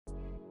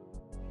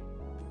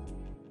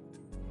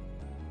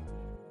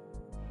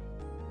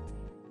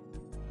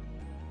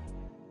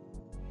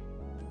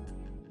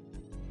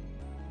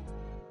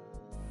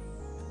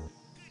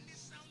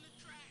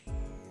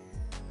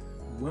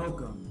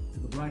Welcome to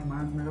the Black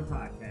Minds Matter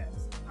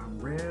podcast. I'm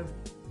Rev,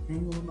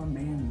 hanging with my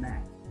man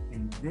Mac,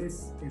 and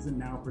this is a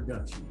Now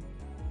production.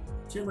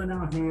 Chilling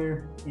out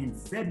here in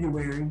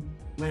February.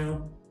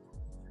 Well,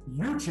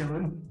 you're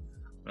chilling.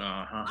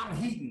 I'm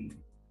heating.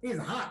 It's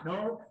hot,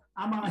 dog.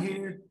 I'm out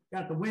here,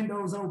 got the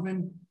windows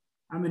open.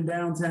 I'm in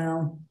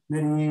downtown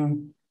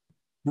Medellin,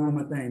 doing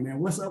my thing, man.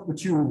 What's up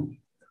with you?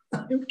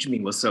 What you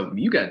mean, what's up?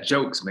 You got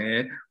jokes,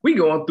 man. We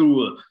going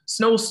through a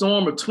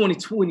snowstorm of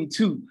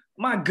 2022.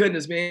 My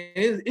goodness, man.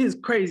 It's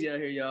crazy out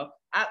here, y'all.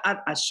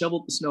 I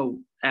shoveled the snow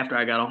after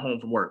I got home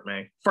from work,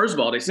 man. First of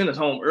all, they sent us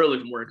home early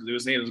from work because they were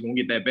saying it was going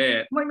to get that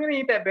bad. I'm like, man, it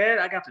ain't that bad.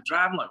 I got to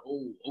drive. I'm like,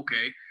 oh,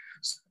 okay.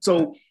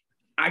 So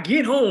I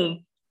get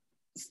home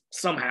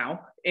somehow,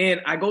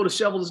 and I go to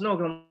shovel the snow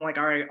because I'm like,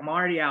 all right, I'm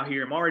already out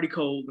here. I'm already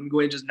cold. Let me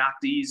go ahead and just knock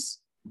these,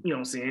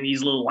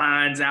 these little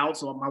lines out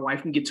so my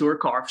wife can get to her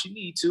car if she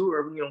needs to,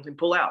 or,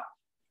 pull out.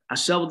 I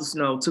shoveled the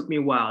snow. It took me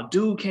a while.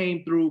 Dude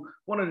came through.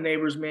 One of the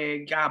neighbors,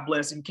 man, God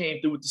bless him, came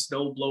through with the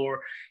snow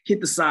blower, hit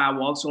the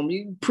sidewalk. So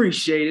I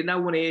appreciate it. And I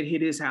went ahead and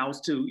hit his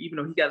house too. Even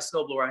though he got a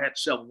snow blower, I had to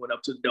shovel, went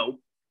up to the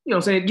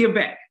door. Give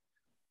back.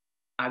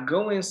 I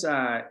go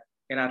inside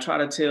and I try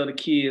to tell the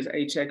kids,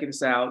 hey, check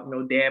this out.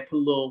 Dad put a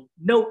little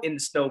note in the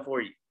snow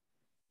for you.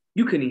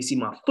 You couldn't even see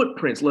my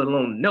footprints, let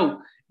alone the note.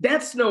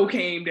 That snow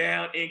came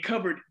down and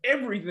covered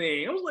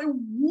everything. I was like,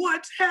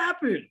 what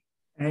happened?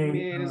 Hey,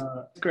 man, it's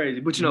crazy.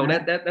 But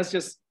that's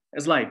just,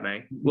 that's life,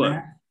 man.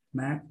 What?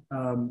 Mac,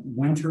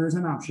 winter is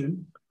an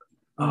option.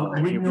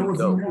 I didn't know if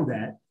you know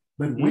that,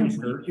 but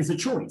winter is a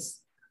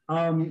choice.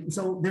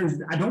 So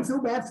I don't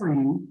feel bad for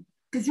you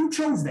because you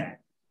chose that.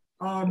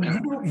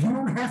 You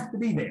don't have to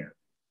be there.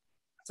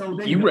 So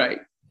you're right.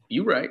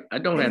 You're right. I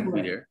don't have to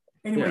be there.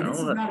 Anyway, this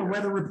is not a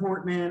weather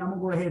report, man. I'm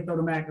gonna go ahead and throw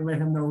the Mac and let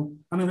him know.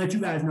 I'm gonna let you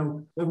guys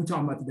know what we're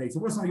talking about today. So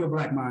what's on your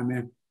black mind,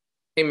 man?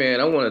 Hey,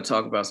 man, I want to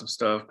talk about some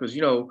stuff because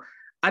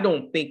I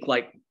don't think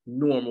like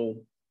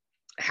normal,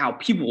 how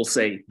people will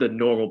say the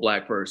normal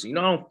black person.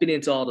 I don't fit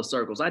into all the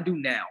circles. I do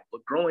now,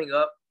 but growing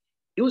up,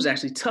 it was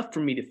actually tough for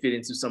me to fit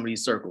into some of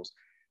these circles.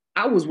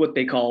 I was what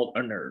they called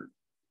a nerd.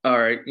 All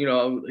right,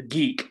 a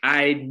geek.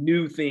 I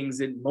knew things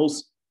that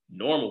most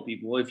normal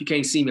people, if you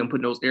can't see me, I'm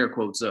putting those air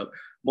quotes up,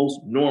 most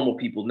normal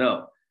people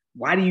know.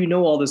 Why do you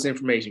know all this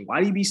information?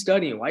 Why do you be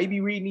studying? Why do you be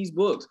reading these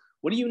books?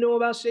 What do you know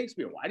about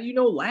Shakespeare? Why do you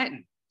know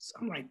Latin? So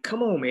I'm like,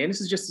 come on, man.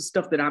 This is just the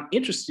stuff that I'm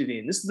interested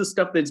in. This is the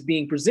stuff that's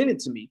being presented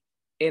to me.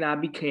 And I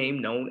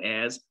became known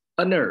as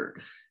a nerd.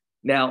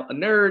 Now, a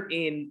nerd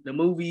in the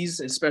movies,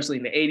 especially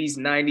in the 80s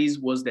and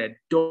 90s, was that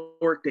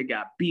dork that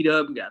got beat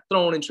up and got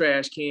thrown in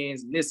trash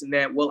cans and this and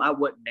that. Well, I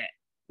wasn't that.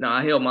 No,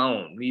 I held my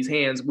own. These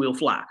hands will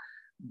fly.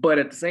 But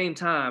at the same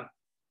time,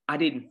 I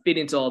didn't fit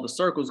into all the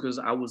circles because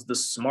I was the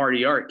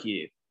smarty art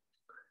kid.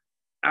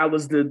 I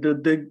was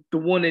the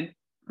one that,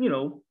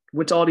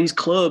 went to all these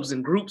clubs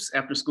and groups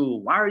after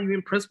school. Why are you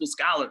in Principal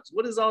Scholars?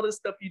 What is all this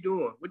stuff you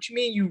doing? What you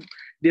mean you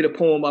did a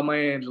poem by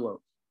Maya Angelou?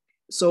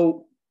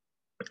 So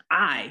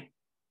I,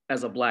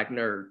 as a black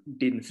nerd,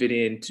 didn't fit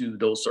into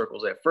those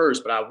circles at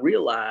first, but I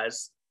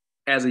realized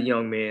as a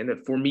young man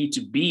that for me to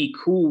be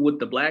cool with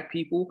the black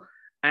people,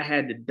 I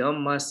had to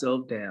dumb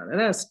myself down. And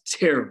that's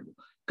terrible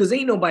because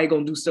ain't nobody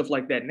gonna do stuff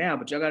like that now,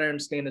 but y'all gotta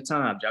understand the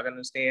times. Y'all gotta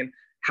understand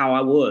how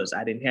I was.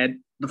 I didn't have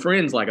the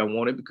friends like I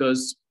wanted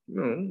because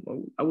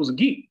I was a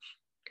geek.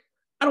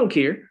 I don't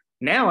care.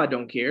 Now I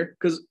don't care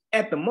because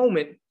at the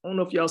moment, I don't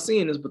know if y'all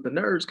seeing this, but the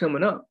nerds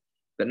coming up,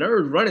 the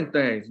nerds running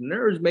things, the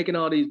nerds making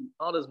all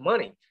this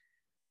money.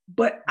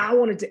 But I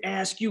wanted to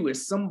ask you,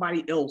 as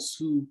somebody else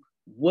who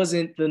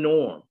wasn't the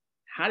norm,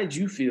 how did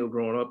you feel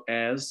growing up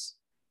as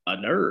a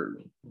nerd,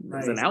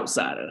 as an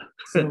outsider?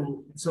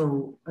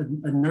 so a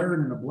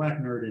nerd and a black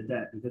nerd at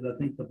that, because I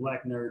think the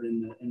black nerd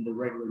and the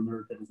regular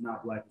nerd that is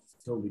not black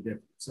is totally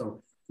different.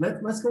 So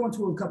let's go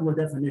into a couple of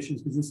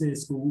definitions because this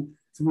is school,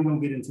 so we're gonna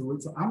get into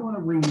it. So I want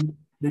to read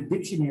the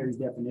dictionary's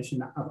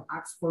definition of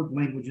Oxford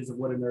Languages of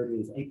what a nerd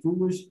is: a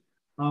foolish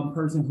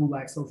person who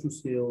lacks social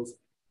skills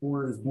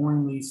or is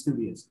boringly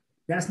studious.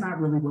 That's not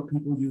really what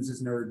people use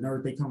as nerd.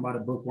 Nerd, they talk about a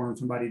bookworm,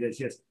 somebody that's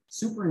just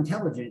super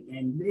intelligent,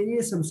 and there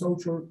is some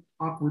social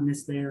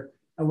awkwardness there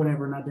or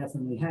whatever, and I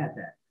definitely had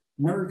that.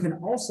 Nerd can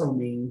also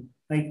mean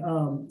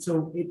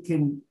so it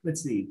can,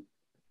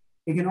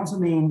 it can also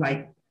mean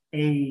like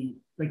a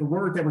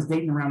word that was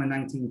dating around the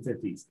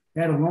 1950s.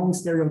 They had a long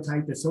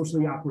stereotype, the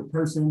socially awkward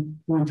person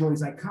who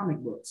enjoys like comic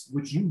books,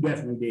 which you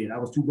definitely did. I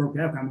was too broke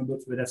to have comic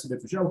books, but that's a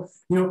different show.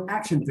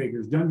 Action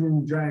figures, Dungeons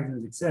and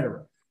Dragons,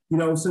 etc.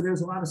 So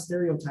there's a lot of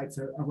stereotypes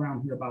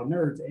around here about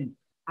nerds, and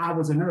I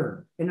was a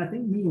nerd. And I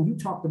think me and you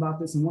talked about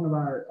this in one of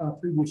our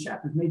previous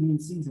chapters, maybe in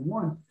season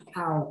 1,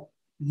 how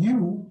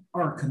you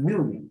are a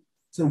chameleon.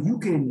 So you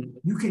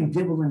can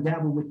dibble and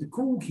dabble with the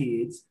cool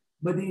kids,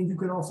 but then you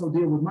can also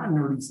deal with my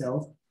nerdy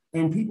self.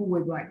 And people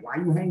would like, why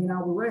are you hanging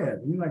out with Rev?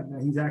 And you're like, no,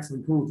 he's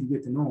actually cool if you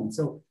get to know him.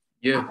 So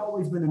yeah. I've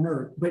always been a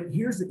nerd. But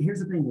here's the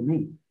thing with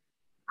me.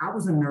 I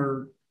was a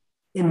nerd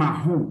in my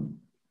home,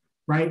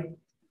 right?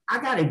 I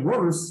got it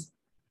worse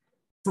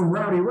from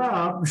Rowdy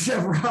Rob,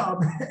 Chef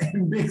Rob,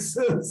 and Big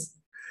Sis,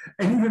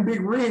 and even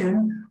Big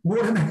Ren,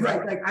 more than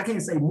like I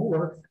can't say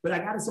more, but I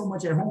got it so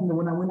much at home that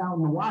when I went out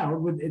in the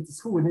wild at the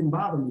school, it didn't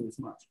bother me as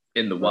much.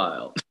 In the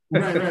wild.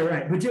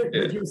 Right. But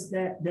Yeah. just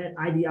that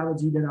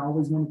ideology that I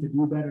always wanted to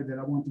do better, that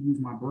I wanted to use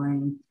my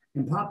brain.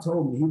 And Pop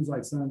told me, he was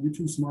like, son, you're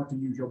too smart to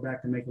use your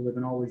back to make a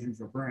living, always use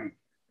your brain.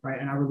 Right.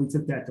 And I really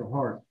took that to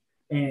heart.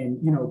 And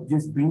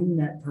just being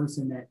that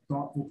person, that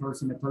thoughtful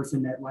person, the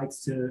person that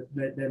likes to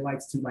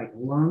like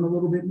learn a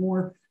little bit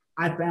more,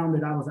 I found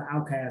that I was an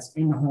outcast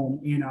in the home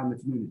and out in the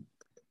community.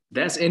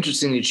 That's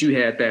interesting that you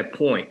had that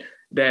point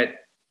that,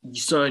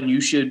 son,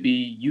 you should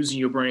be using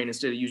your brain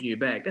instead of using your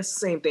back. That's the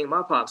same thing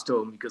my pops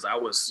told me because I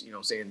was,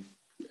 saying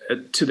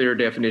to their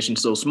definition,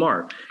 so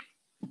smart.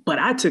 But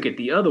I took it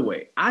the other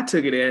way. I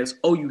took it as,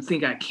 oh, you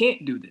think I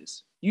can't do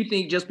this? You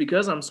think just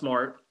because I'm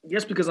smart,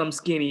 just because I'm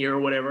skinny or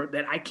whatever,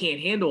 that I can't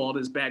handle all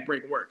this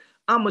backbreaking work.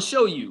 I'm going to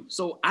show you.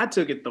 So I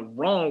took it the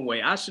wrong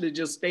way. I should have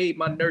just stayed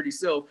my nerdy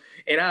self,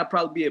 and I'd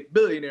probably be a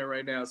billionaire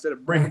right now instead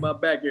of breaking my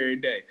back every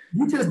day.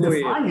 You just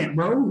defiant,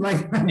 bro.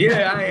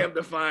 Yeah, I am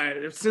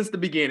defiant since the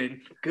beginning.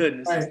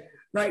 Goodness.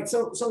 Right.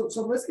 So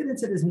let's get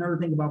into this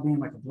nerd thing about being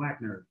like a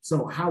black nerd.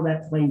 So how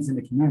that plays in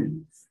the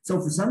community. So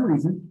for some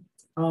reason,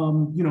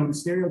 the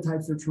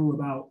stereotypes are true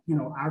about,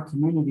 our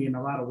community in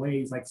a lot of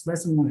ways, like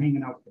especially when you're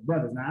hanging out with the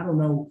brothers. Now, I don't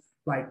know,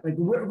 like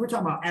we're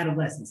talking about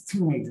adolescents,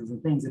 teenagers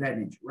and things of that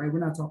nature, right?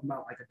 We're not talking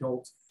about like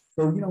adults.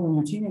 So, when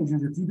you're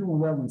teenagers, if you're doing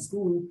well in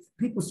school,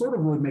 people sort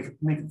of would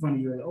make fun of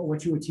you. Like, oh,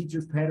 what, you a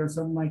teacher's pet or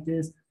something like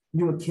this?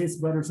 You a kiss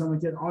butt or something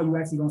like that? Oh, you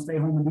actually gonna stay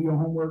home and do your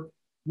homework?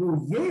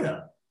 Well,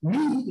 yeah,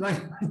 me,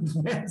 like,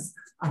 yes,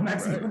 I'm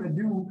actually gonna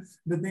do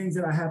the things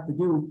that I have to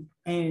do.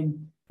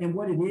 And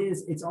what it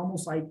is, it's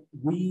almost like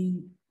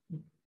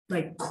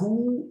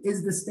cool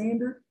is the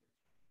standard,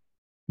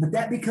 but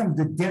that becomes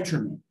the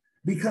detriment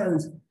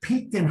because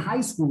peaked in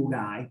high school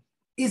guy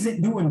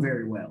isn't doing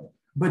very well,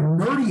 but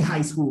nerdy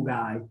high school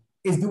guy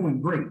is doing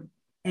great.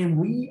 And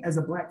we as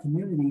a Black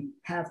community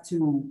have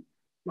to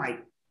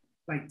like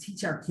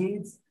teach our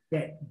kids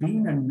that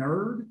being a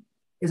nerd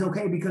is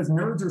okay because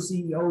nerds are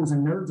CEOs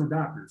and nerds are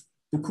doctors.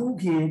 The cool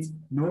kids,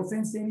 no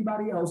offense to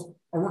anybody else,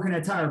 are working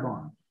at Tire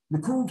Barn. The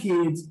cool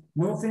kids,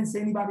 no offense to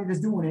anybody that's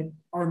doing it,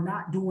 are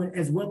not doing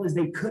as well as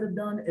they could have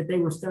done if they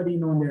were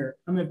studying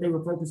if they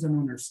were focusing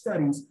on their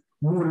studies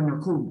more than their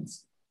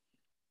coolness.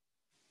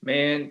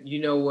 Man,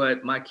 you know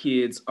what? My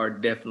kids are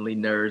definitely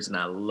nerds and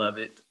I love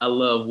it. I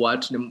love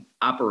watching them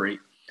operate.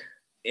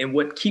 And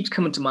what keeps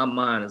coming to my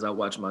mind as I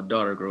watch my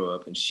daughter grow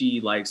up, and she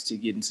likes to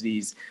get into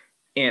these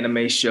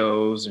anime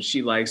shows and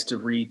she likes to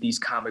read these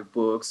comic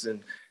books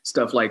and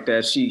stuff like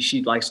that.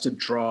 She likes to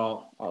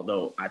draw,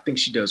 although I think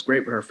she does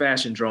great with her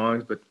fashion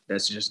drawings, but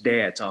that's just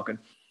dad talking.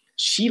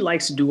 She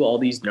likes to do all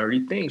these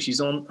nerdy things.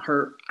 She's on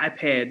her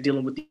iPad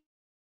dealing with the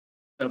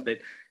stuff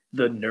that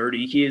the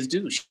nerdy kids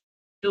do.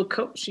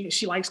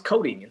 She likes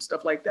coding and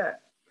stuff like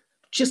that.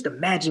 Just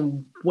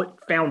imagine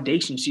what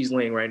foundation she's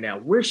laying right now,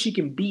 where she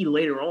can be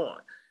later on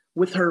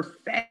with her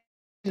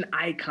fashion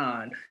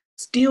icon,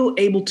 still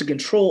able to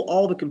control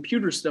all the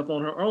computer stuff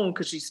on her own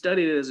because she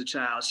studied it as a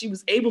child. She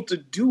was able to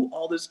do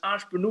all this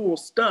entrepreneurial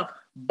stuff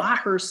by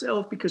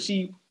herself because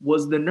she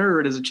was the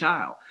nerd as a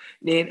child.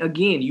 And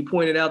again, you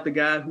pointed out the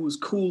guy who was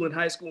cool in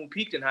high school and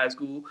peaked in high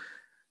school.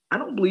 I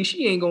don't believe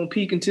she ain't going to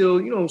peak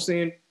until,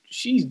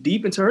 she's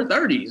deep into her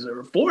 30s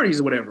or 40s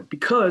or whatever,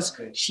 because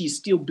she's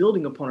still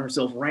building upon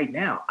herself right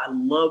now. I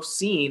love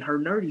seeing her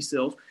nerdy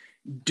self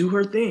do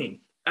her thing.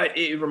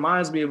 It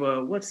reminds me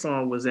of what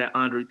song was that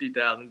Andre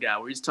 3000 guy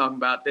where he's talking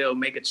about they'll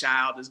make a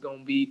child that's going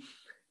to be,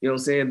 the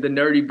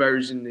nerdy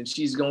version, and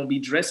she's going to be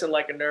dressing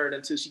like a nerd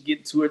until she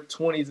gets to her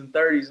 20s and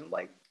 30s. I'm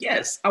like,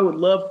 yes, I would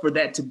love for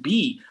that to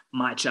be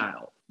my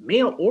child,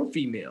 male or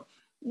female.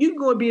 You can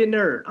go and be a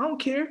nerd. I don't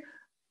care.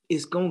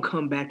 It's going to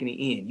come back in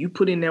the end. You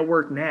put in that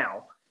work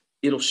now,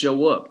 it'll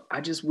show up.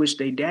 I just wish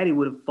their daddy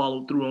would have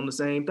followed through on the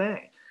same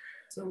thing.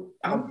 So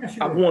I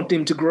want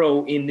them to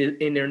grow in their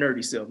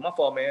nerdy self. My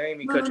fault, man. I ain't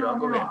mean cut you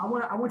off.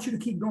 I want you to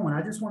keep going.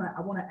 I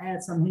want to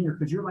add something here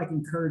because you're like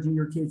encouraging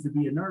your kids to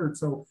be a nerd.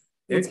 So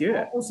it's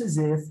almost as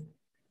if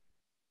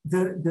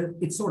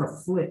it's sort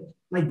of flipped.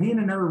 Like being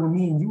a nerd when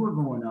me and you were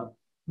growing up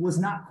was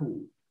not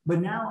cool, but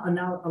now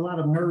a lot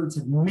of nerds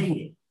have made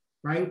it.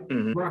 Right?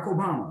 Mm-hmm. Barack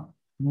Obama,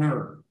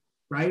 nerd.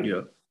 Right?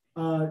 Yeah.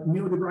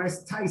 Neil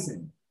deGrasse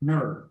Tyson,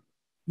 nerd.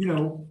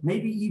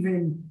 Maybe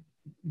even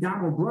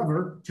Donald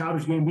Glover,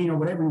 Childish Gambino,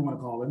 whatever you want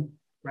to call him,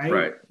 right?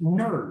 Right.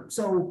 Nerd.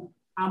 So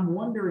I'm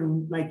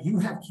wondering, like, you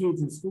have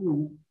kids in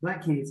school,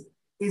 Black kids.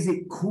 Is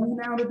it cool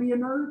now to be a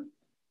nerd?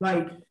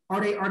 Like,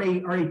 are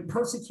they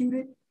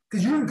persecuted?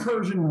 Because you're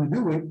encouraging them to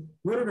do it.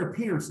 What are their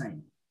peers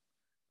saying?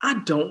 I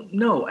don't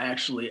know,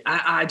 actually.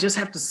 I just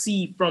have to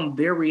see from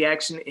their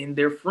reaction and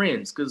their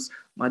friends, because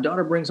my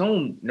daughter brings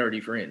home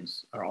nerdy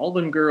friends. All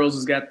them girls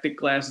has got thick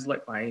glasses.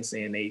 Like, I ain't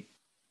saying they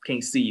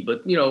can't see,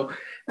 but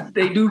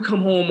they do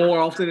come home more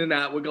often than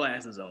not with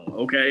glasses on.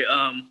 Okay.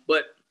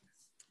 But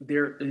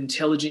they're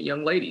intelligent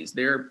young ladies.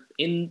 They're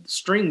in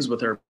strings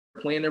with her,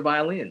 playing their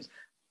violins.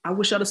 I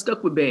wish I'd have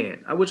stuck with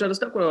band. I wish I'd have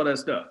stuck with all that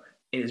stuff.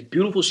 And it's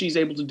beautiful she's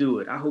able to do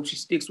it. I hope she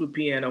sticks with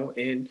piano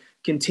and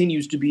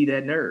continues to be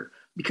that nerd,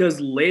 because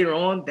later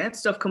on, that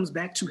stuff comes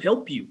back to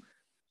help you.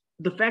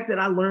 The fact that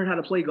I learned how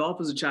to play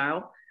golf as a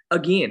child,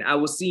 again, I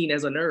was seen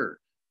as a nerd.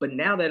 But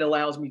now that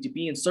allows me to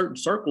be in certain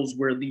circles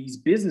where these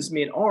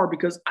businessmen are,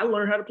 because I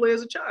learned how to play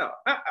as a child.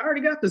 I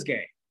already got this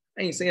game.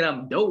 I ain't saying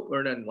I'm dope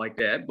or nothing like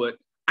that, but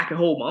I can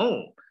hold my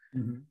own.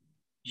 Mm-hmm.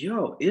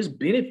 Yo, there's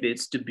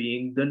benefits to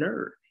being the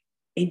nerd.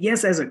 And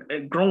yes, as a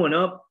growing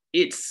up,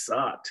 it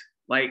sucked.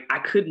 Like, I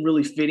couldn't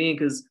really fit in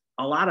because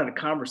a lot of the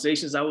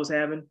conversations I was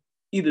having,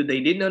 either they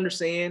didn't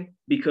understand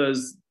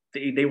because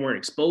they weren't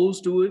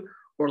exposed to it,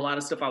 or a lot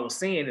of stuff I was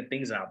saying and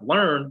things I've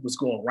learned was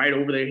going right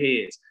over their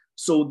heads.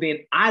 So then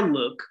I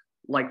look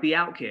like the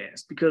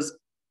outcast because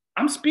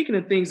I'm speaking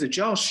of things that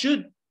y'all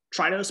should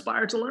try to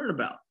aspire to learn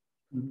about.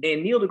 Mm-hmm.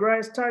 And Neil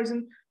deGrasse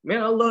Tyson,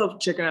 man, I love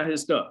checking out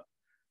his stuff.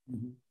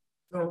 Mm-hmm.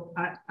 So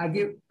I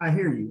hear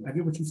you. I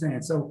get what you're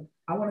saying. So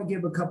I want to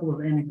give a couple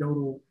of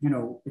anecdotal,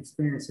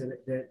 experiences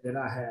that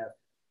I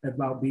have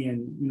about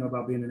being a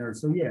nerd.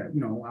 So yeah,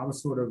 I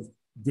was sort of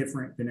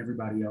different than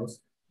everybody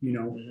else.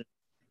 Mm-hmm.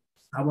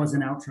 I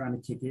wasn't out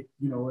trying to kick it.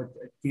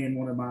 Again,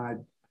 one of my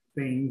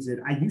things that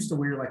I used to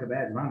wear like a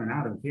badge of honor, and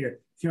I don't care.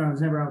 I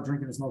was never out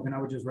drinking and smoking. I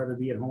would just rather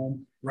be at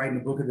home writing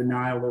the Book of the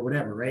Nile or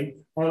whatever, right?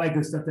 All that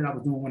good stuff that I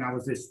was doing when I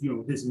was this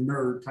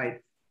nerd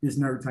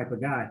type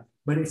of guy.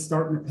 But it's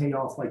starting to pay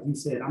off, like you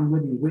said. I'm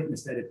living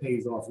witness that it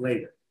pays off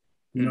later.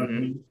 You know what I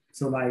mean?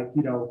 So like,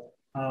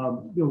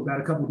 got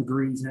a couple of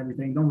degrees and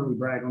everything. Don't really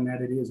brag on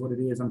that. It is what it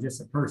is. I'm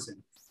just a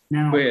person.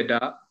 Now, go ahead,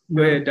 Doc.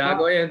 Go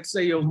ahead and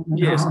say your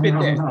spit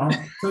that. No.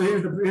 So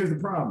here's the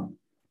problem.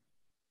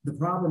 The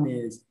problem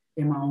is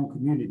in my own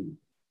community.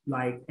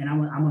 Like, and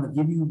I'm going to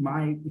give you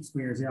my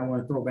experience, and I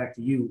want to throw back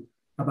to you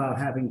about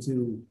having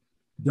to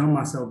dumb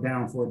myself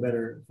down for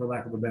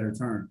lack of a better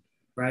term,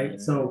 right? Mm-hmm.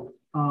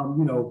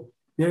 So,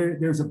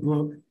 there's a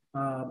book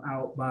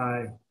out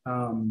by,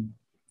 oh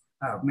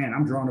man,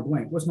 I'm drawing a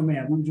blank. What's my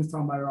man? We were just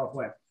talking about it off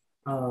web.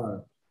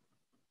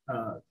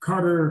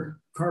 Carter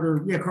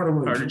Williams.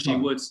 Carter G.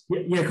 Woods.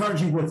 Yeah, Carter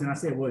G. Woods, and I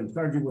said Williams.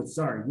 Carter G. Woods.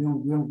 Sorry, we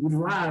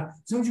live.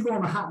 As soon as you go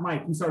on the hot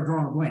mic, you start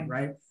drawing a blank,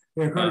 right?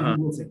 Yeah, Carter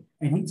G. Woods,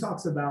 and he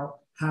talks about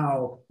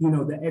how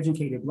the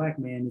educated Black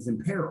man is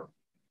in peril.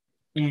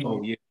 And,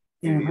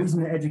 and the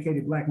reason the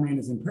educated Black man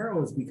is in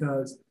peril is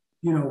because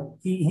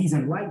he's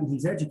enlightened,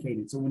 he's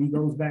educated. So when he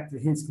goes back to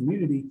his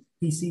community,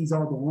 he sees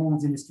all the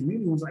wrongs in his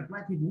community. He's like,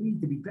 Black people, we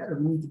need to be better.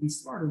 We need to be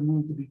smarter. We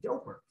need to be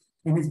doper.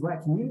 And his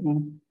Black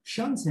community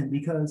shuns him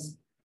because,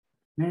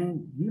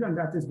 man, you done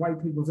got this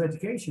white people's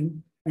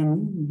education,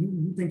 and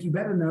you think you're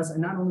better than us.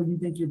 And not only do you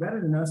think you're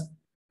better than us,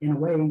 in a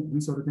way,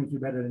 we sort of think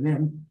you're better than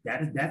them.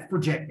 That's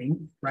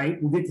projecting,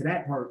 right? We'll get to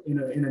that part in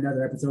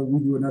another episode. We'll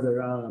do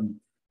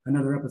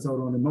another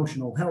episode on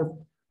emotional health.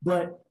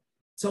 But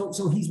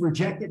so he's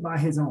rejected by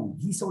his own.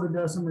 He sort of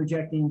does some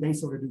rejecting. They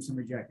sort of do some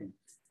rejecting.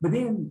 But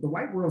then the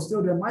white world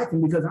still doesn't like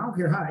him because I don't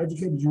care how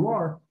educated you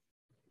are,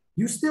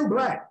 you're still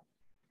Black,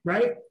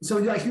 right? So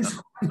like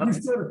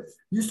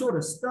you sort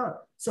of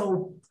stuck.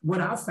 So what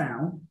I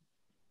found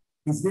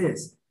is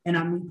this, and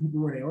I meet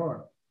people where they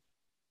are.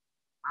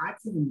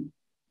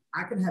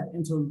 I can have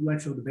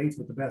intellectual debates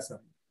with the best of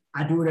them.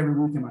 I do it every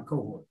week in my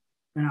cohort,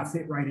 and I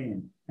fit right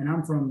in. And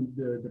I'm from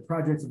the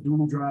projects of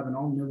Dooley Drive in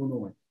Alton,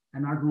 Illinois.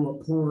 And I grew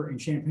up poor in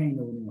Champaign,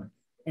 Illinois.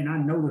 And I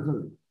know the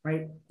hood,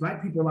 right?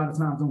 Black people a lot of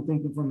times don't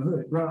think they're from the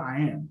hood. Bro, I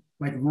am.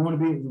 Like, if we want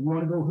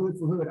to go hood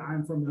for hood,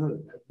 I'm from the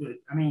hood.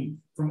 I mean,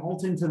 from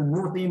Alton to the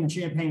north end of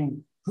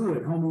Champaign,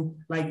 hood, homie.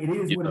 Like, it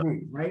is what it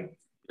is, right?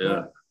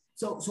 Yeah.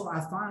 So I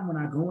find when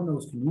I go in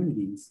those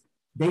communities,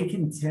 they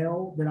can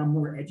tell that I'm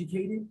more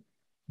educated,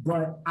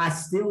 but I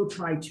still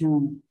try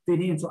to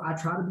fit in. So I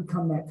try to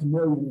become that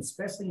chameleon,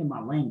 especially in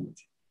my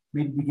language.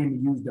 Maybe begin to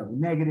use double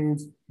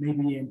negatives,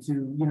 maybe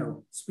into,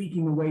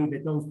 speaking the way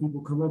that those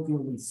people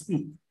colloquially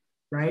speak,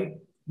 right?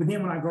 But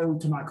then when I go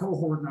to my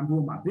cohort and I'm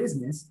doing my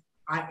business,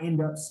 I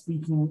end up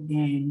speaking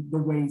in the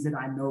ways that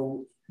I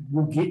know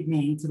will get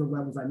me to the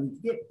levels I need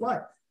to get.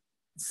 But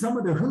some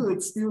of the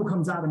hood still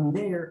comes out of me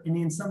there, and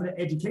then some of the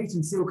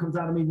education still comes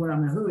out of me when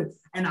I'm in the hood,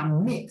 and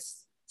I'm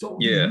mixed. So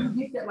do you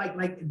get that?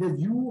 Like, do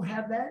you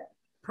have that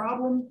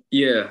problem?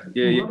 In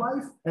your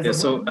life?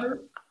 So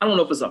I don't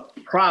know if it's a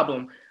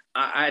problem.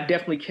 I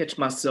definitely catch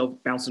myself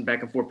bouncing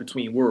back and forth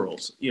between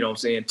worlds, I'm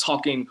saying,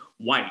 talking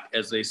white,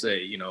 as they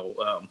say,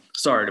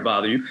 sorry to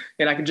bother you.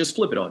 And I can just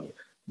flip it on you.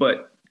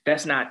 But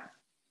that's not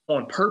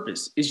on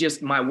purpose. It's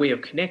just my way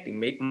of connecting,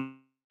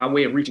 my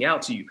way of reaching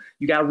out to you.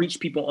 You got to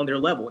reach people on their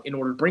level in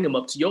order to bring them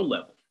up to your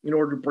level, in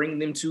order to bring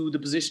them to the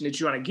position that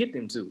you're trying to get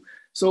them to.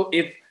 So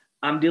if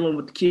I'm dealing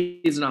with the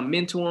kids and I'm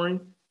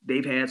mentoring,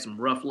 they've had some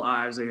rough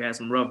lives. They've had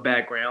some rough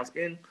backgrounds.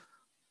 And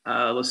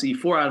let's see,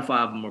 4 out of 5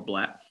 of them are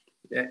Black.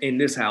 In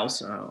this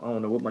house, I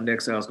don't know what my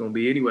next house is going to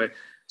be anyway.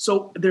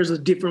 So there's a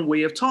different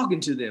way of talking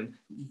to them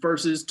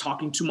versus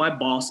talking to my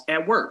boss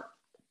at work.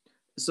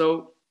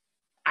 So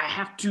I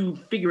have to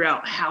figure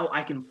out how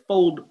I can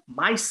fold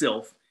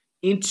myself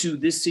into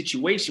this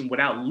situation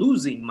without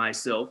losing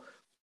myself,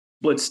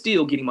 but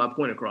still getting my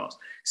point across,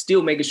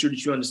 still making sure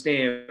that you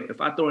understand.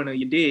 If I throw in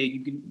your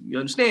dig, you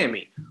understand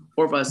me.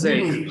 Or if I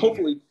say,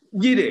 hopefully,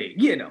 you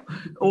dig,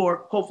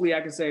 or hopefully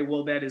I can say,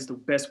 well, that is the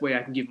best way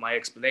I can give my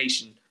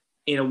explanation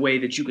in a way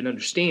that you can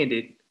understand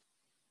it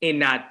and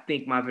not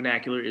think my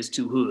vernacular is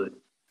too hood.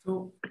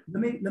 So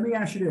let me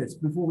ask you this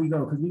before we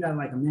go, because we got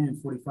like a minute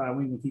and 45.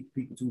 We ain't gonna keep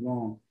people too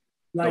long.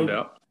 No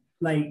doubt.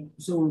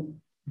 So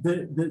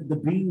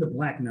the being the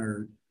black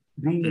nerd,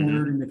 being the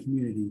nerd in the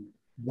community,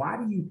 why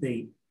do you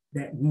think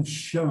that we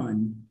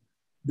shun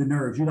the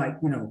nerds? You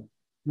like,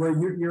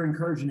 where you're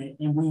encouraging it,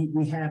 and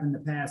we have in the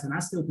past, and I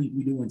still think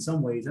we do in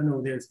some ways. I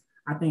know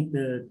I think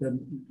the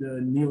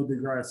Neil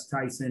deGrasse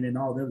Tyson and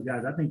all those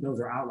guys, I think those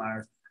are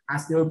outliers. I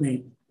still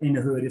think in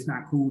the hood, it's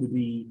not cool to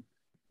be,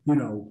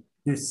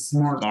 this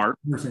smart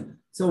person.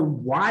 So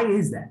why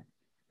is that?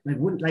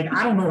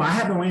 I don't know. I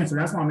have no answer.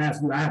 That's why I'm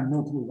asking you. I have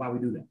no clue why we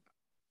do that.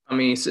 I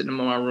mean, sitting in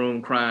my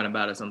room crying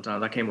about it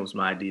sometimes, I came up with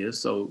some ideas.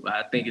 So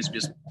I think it's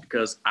just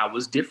because I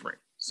was different.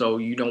 So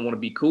you don't want to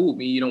be cool with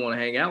me. You don't want to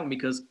hang out with me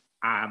because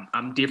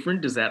I'm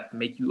different. Does that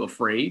make you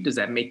afraid? Does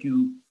that make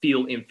you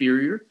feel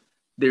inferior?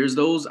 There's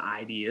those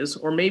ideas.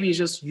 Or maybe it's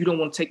just you don't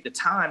want to take the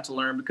time to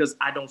learn because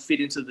I don't fit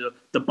into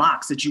the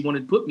box that you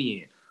wanted to put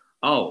me in.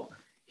 Oh,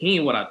 he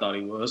ain't what I thought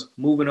he was.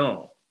 Moving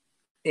on.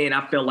 And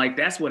I felt like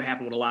that's what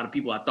happened with a lot of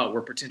people I thought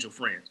were potential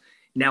friends.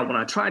 Now, when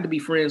I tried to be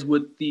friends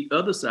with the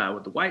other side,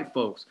 with the white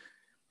folks,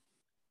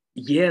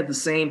 yeah, the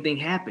same thing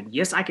happened.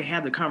 Yes, I can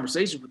have the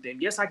conversation with them.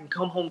 Yes, I can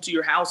come home to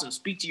your house and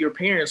speak to your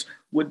parents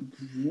with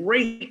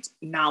great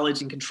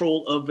knowledge and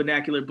control of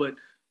vernacular. But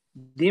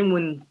then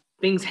when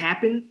things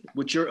happen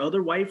with your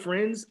other white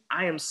friends,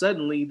 I am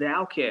suddenly the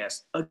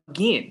outcast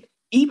again,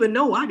 even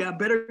though I got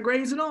better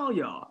grades than all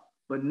y'all.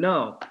 But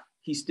no,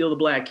 he's still the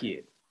black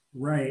kid.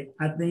 Right.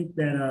 I think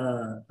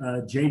that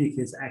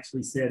Jadakiss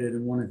actually said it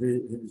in one of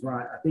his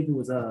right. I think it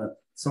was a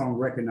song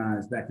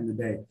Recognized back in the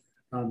day.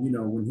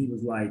 When he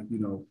was like,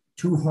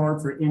 too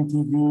hard for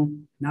MTV,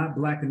 not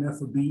black enough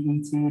for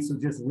BET, so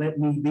just let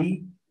me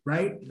be,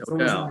 right? No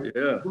doubt,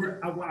 yeah.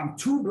 I'm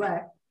too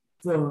black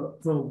for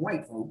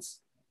white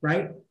folks,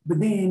 right? But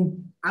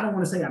then I don't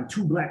want to say I'm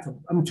too white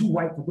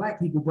for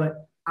black people,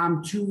 but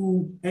I'm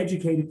too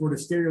educated for the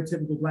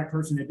stereotypical black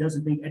person that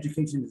doesn't think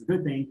education is a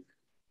good thing.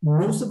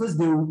 Most of us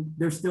do.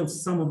 There's still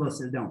some of us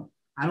that don't.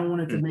 I don't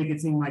want it to make it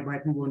seem like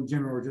black people in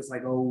general are just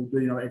like, oh,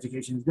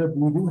 education is good.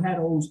 But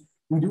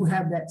we do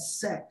have that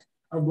sect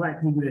of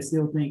black people that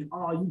still think,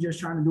 oh, you just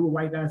trying to do a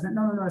white guy.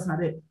 No, that's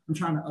not it. I'm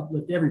trying to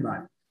uplift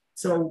everybody.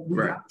 So we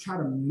got to try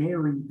to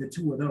marry the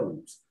two of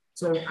those.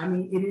 So, I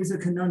mean, it is a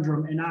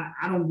conundrum, and I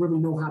don't really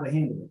know how to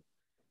handle it.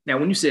 Now,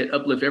 when you said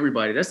uplift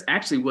everybody, that's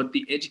actually what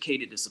the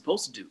educated is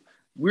supposed to do.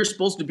 We're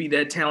supposed to be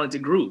that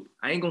talented group.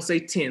 I ain't going to say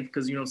 10th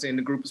because,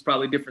 the group is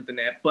probably different than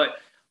that. But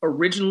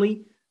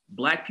originally,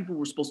 black people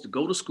were supposed to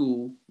go to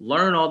school,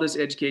 learn all this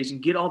education,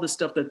 get all this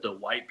stuff that the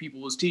white people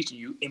was teaching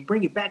you, and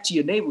bring it back to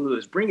your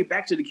neighborhoods, bring it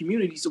back to the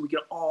community so we can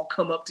all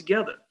come up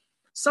together.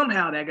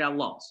 Somehow that got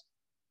lost.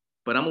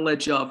 But I'm going to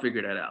let y'all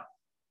figure that out.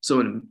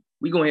 So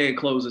we go ahead and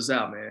close this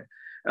out, man.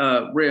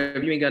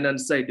 Rev, you ain't got nothing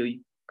to say, do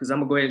you? Because I'm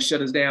going to go ahead and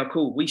shut us down.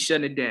 Cool. We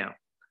shutting it down.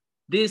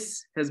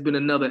 This has been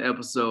another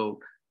episode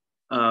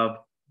of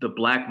the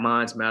Black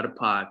Minds Matter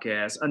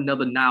podcast,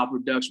 another Nile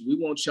production. We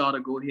want y'all to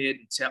go ahead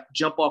and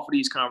jump off of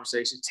these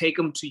conversations, take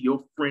them to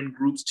your friend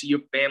groups, to your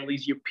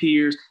families, your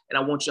peers, and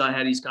I want y'all to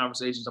have these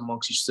conversations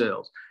amongst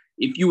yourselves.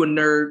 If you a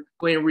nerd,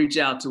 go ahead and reach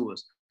out to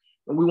us.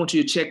 And we want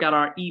you to check out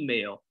our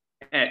email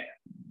at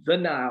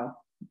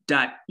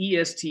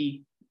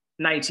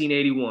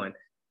thenile.est1981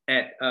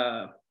 at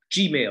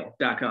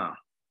gmail.com.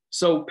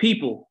 So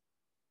people,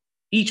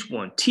 each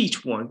one,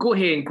 teach one, go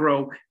ahead and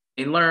grow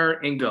and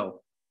learn and go.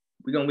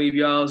 We're going to leave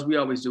y'all as we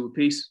always do with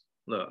peace.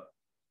 Love.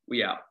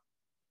 We out.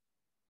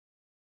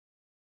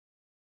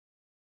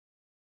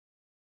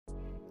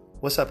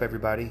 What's up,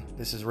 everybody?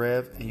 This is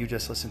Rev, and you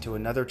just listened to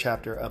another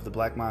chapter of the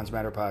Black Minds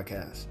Matter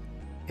podcast.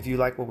 If you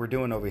like what we're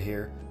doing over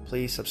here,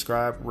 please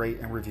subscribe, rate,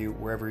 and review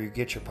wherever you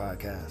get your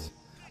podcasts.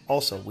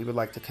 Also, we would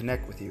like to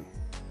connect with you.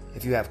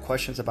 If you have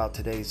questions about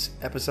today's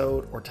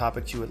episode or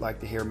topics you would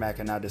like to hear Mac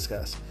and I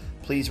discuss,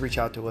 please reach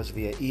out to us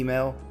via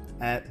email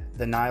at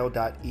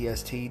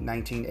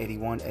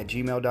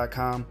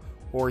thenile.est1981@gmail.com,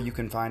 or you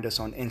can find us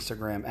on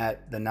Instagram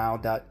at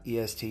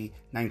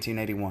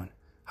thenile.est1981.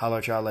 Holler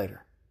at y'all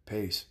later.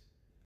 Peace.